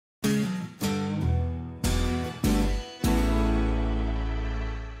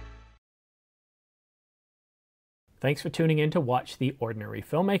Thanks for tuning in to watch The Ordinary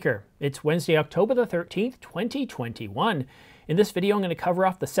Filmmaker. It's Wednesday, October the 13th, 2021. In this video, I'm going to cover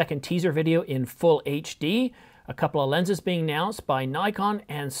off the second teaser video in full HD, a couple of lenses being announced by Nikon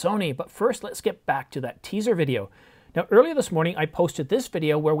and Sony. But first, let's get back to that teaser video. Now, earlier this morning, I posted this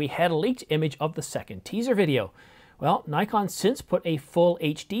video where we had a leaked image of the second teaser video. Well, Nikon's since put a full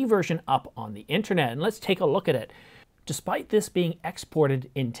HD version up on the internet, and let's take a look at it. Despite this being exported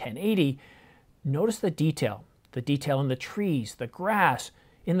in 1080, notice the detail. The detail in the trees, the grass,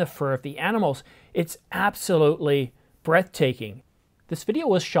 in the fur of the animals. It's absolutely breathtaking. This video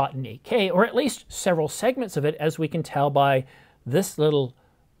was shot in 8K, or at least several segments of it, as we can tell by this little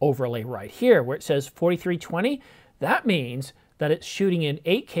overlay right here, where it says 4320. That means that it's shooting in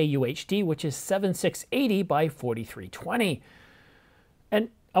 8K UHD, which is 7680 by 4320.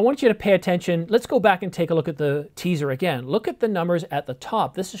 And I want you to pay attention. Let's go back and take a look at the teaser again. Look at the numbers at the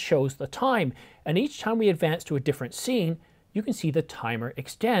top. This shows the time. And each time we advance to a different scene, you can see the timer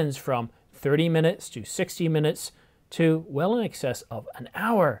extends from 30 minutes to 60 minutes to well in excess of an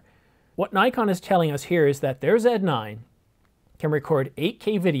hour. What Nikon is telling us here is that their Z9 can record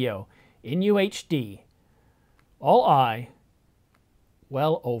 8K video in UHD, all eye,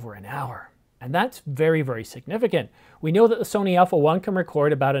 well over an hour. And that's very, very significant. We know that the Sony Alpha 1 can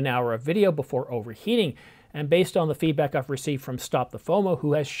record about an hour of video before overheating. And based on the feedback I've received from Stop the FOMO,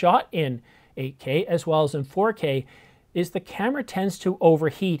 who has shot in 8K as well as in 4K, is the camera tends to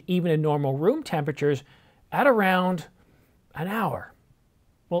overheat even in normal room temperatures at around an hour.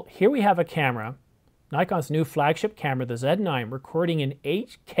 Well, here we have a camera, Nikon's new flagship camera, the Z9, recording in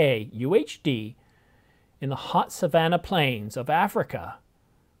 8K UHD in the hot savanna plains of Africa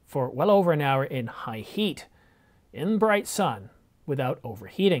for well over an hour in high heat, in bright sun, without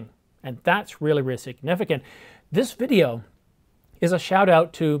overheating. And that's really, really significant. This video is a shout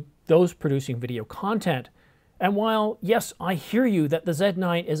out to those producing video content. And while, yes, I hear you that the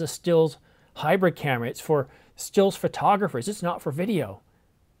Z9 is a stills hybrid camera, it's for stills photographers, it's not for video,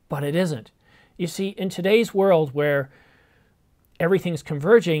 but it isn't. You see, in today's world where everything's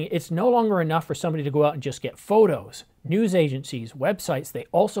converging, it's no longer enough for somebody to go out and just get photos. News agencies, websites, they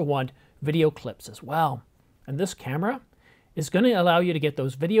also want video clips as well. And this camera is going to allow you to get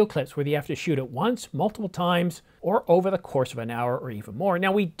those video clips whether you have to shoot it once, multiple times, or over the course of an hour or even more.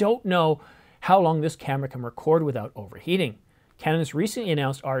 Now, we don't know how long this camera can record without overheating. Canon's recently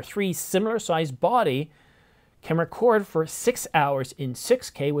announced R3 similar sized body can record for 6 hours in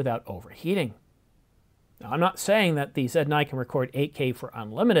 6K without overheating. Now, I'm not saying that the Z9 can record 8K for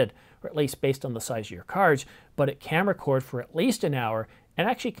unlimited, or at least based on the size of your cards, but it can record for at least an hour and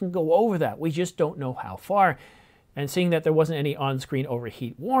actually can go over that. We just don't know how far. And seeing that there wasn't any on-screen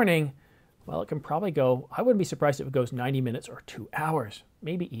overheat warning, well, it can probably go, I wouldn't be surprised if it goes 90 minutes or 2 hours,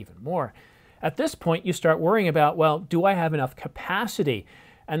 maybe even more. At this point, you start worrying about, well, do I have enough capacity?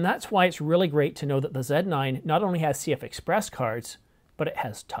 And that's why it's really great to know that the Z9 not only has CFExpress cards, but it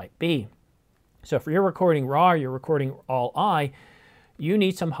has Type B. So if you're recording RAW, you're recording all eye, you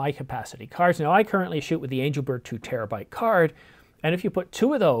need some high capacity cards. Now, I currently shoot with the Angelbird 2 terabyte card, and if you put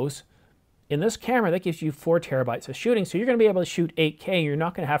 2 of those in this camera, that gives you 4 terabytes of shooting. So you're going to be able to shoot 8K. You're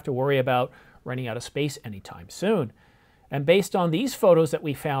not going to have to worry about running out of space anytime soon. And based on these photos that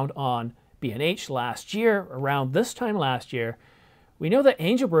we found on B&H last year, around this time last year, we know that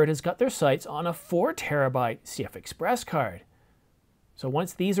Angelbird has got their sights on a 4 terabyte CFExpress card. So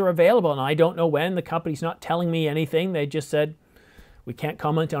once these are available, and I don't know when, the company's not telling me anything, they just said, we can't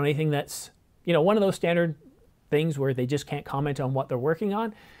comment on anything that's, you know, one of those standard things where they just can't comment on what they're working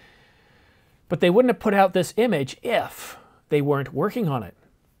on. But they wouldn't have put out this image if they weren't working on it.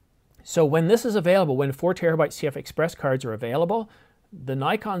 So when this is available, when 4 terabyte CFExpress cards are available, the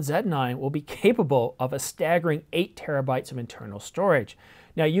Nikon Z9 will be capable of a staggering 8 terabytes of internal storage.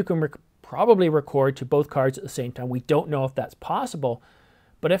 Now, you can probably record to both cards at the same time. We don't know if that's possible,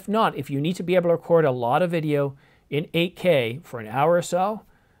 but if not, if you need to be able to record a lot of video in 8K for an hour or so,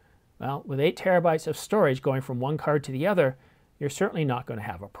 well, with 8 terabytes of storage going from one card to the other, you're certainly not going to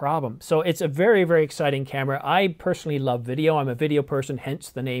have a problem. So it's a very, very exciting camera. I personally love video. I'm a video person, hence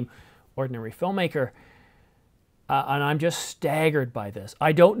the name Ordinary Filmmaker. And I'm just staggered by this.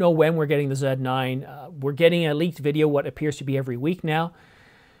 I don't know when we're getting the Z9. We're getting a leaked video, what appears to be every week now.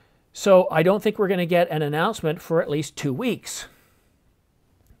 So I don't think we're going to get an announcement for at least 2 weeks.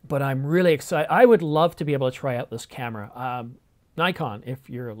 But I'm really excited. I would love to be able to try out this camera. Nikon, if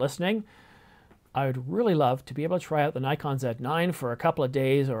you're listening, I would really love to be able to try out the Nikon Z9 for a couple of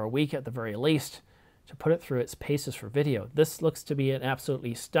days or a week at the very least to put it through its paces for video. This looks to be an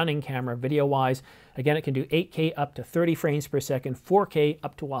absolutely stunning camera video-wise. Again, it can do 8K up to 30 frames per second, 4K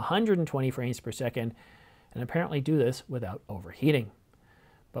up to 120 frames per second, and apparently do this without overheating.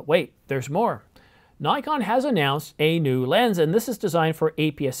 But wait, there's more. Nikon has announced a new lens, and this is designed for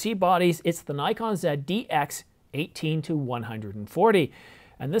APS-C bodies. It's the Nikon ZDX 18-140,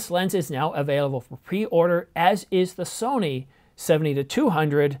 and this lens is now available for pre-order, as is the Sony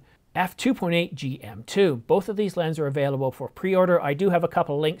 70-200 f2.8 GM2. Both of these lenses are available for pre-order. I do have a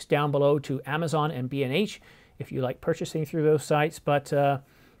couple of links down below to Amazon and B&H if you like purchasing through those sites, but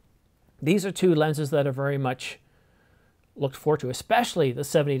these are two lenses that are very much looked forward to, especially the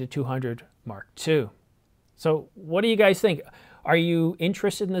 70-200 Mark II. So what do you guys think? Are you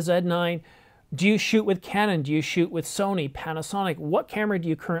interested in the Z9? Do you shoot with Canon? Do you shoot with Sony, Panasonic? What camera do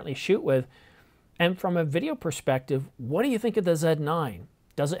you currently shoot with? And from a video perspective, what do you think of the Z9?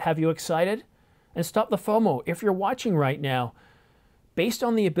 Does it have you excited? And stop the FOMO. If you're watching right now, based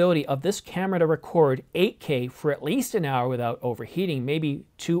on the ability of this camera to record 8K for at least an hour without overheating, maybe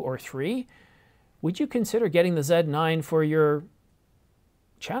 2 or 3, would you consider getting the Z9 for your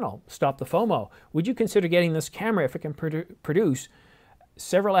channel? Stop the FOMO. Would you consider getting this camera if it can produce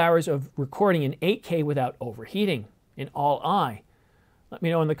several hours of recording in 8K without overheating in all eye? Let me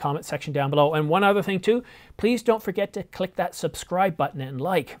know in the comment section down below. And one other thing too, please don't forget to click that subscribe button and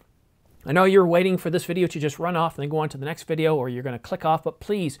like. I know you're waiting for this video to just run off and then go on to the next video, or you're going to click off, but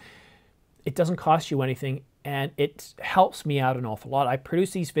please, it doesn't cost you anything and it helps me out an awful lot. I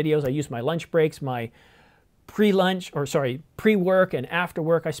produce these videos, I use my lunch breaks, my pre-work and after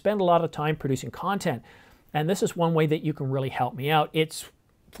work. I spend a lot of time producing content, and this is one way that you can really help me out. It's,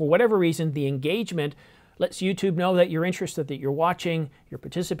 for whatever reason, the engagement lets YouTube know that you're interested, that you're watching, you're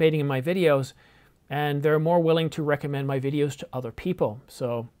participating in my videos, and they're more willing to recommend my videos to other people.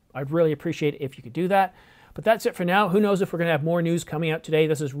 So I'd really appreciate it if you could do that. But that's it for now. Who knows if we're going to have more news coming out today.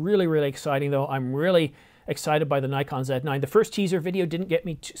 This is really, really exciting, though. I'm really excited by the Nikon Z9. The first teaser video didn't get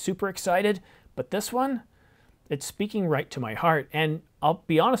me super excited, but this one, it's speaking right to my heart. And I'll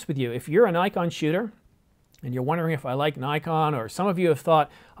be honest with you, if you're a Nikon shooter and you're wondering if I like Nikon, or some of you have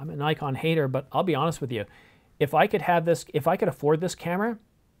thought I'm a Nikon hater, but I'll be honest with you, if I could have this, if I could afford this camera,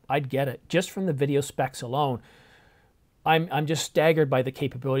 I'd get it just from the video specs alone. I'm just staggered by the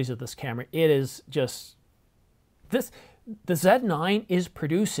capabilities of this camera. It is just the Z9 is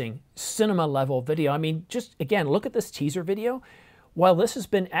producing cinema level video. I mean, just again, look at this teaser video. While this has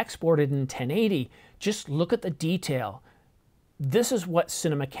been exported in 1080, just look at the detail. This is what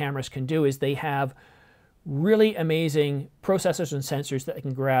cinema cameras can do, is they have really amazing processors and sensors that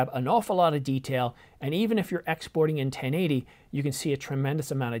can grab an awful lot of detail, and even if you're exporting in 1080, you can see a tremendous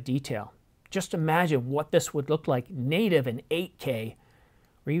amount of detail. Just imagine what this would look like native in 8K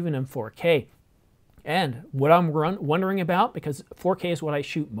or even in 4K. And what I'm wondering about, because 4K is what I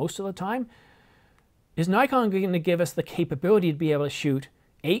shoot most of the time, is Nikon going to give us the capability to be able to shoot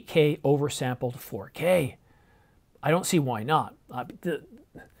 8K oversampled 4K? I don't see why not.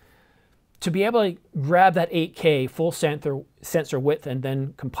 To be able to grab that 8K full sensor width and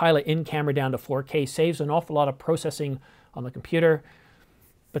then compile it in camera down to 4K saves an awful lot of processing on the computer.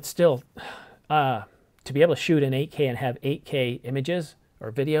 But still, to be able to shoot in 8K and have 8K images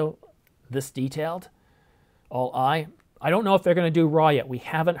or video this detailed, all eye, I don't know if they're going to do RAW yet. We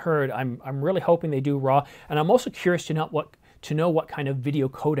haven't heard. I'm really hoping they do RAW, and I'm also curious to know what kind of video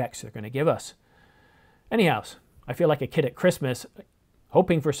codecs they're going to give us. Anyhow, I feel like a kid at Christmas,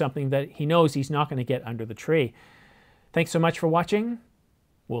 hoping for something that he knows he's not going to get under the tree. Thanks so much for watching.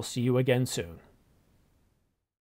 We'll see you again soon.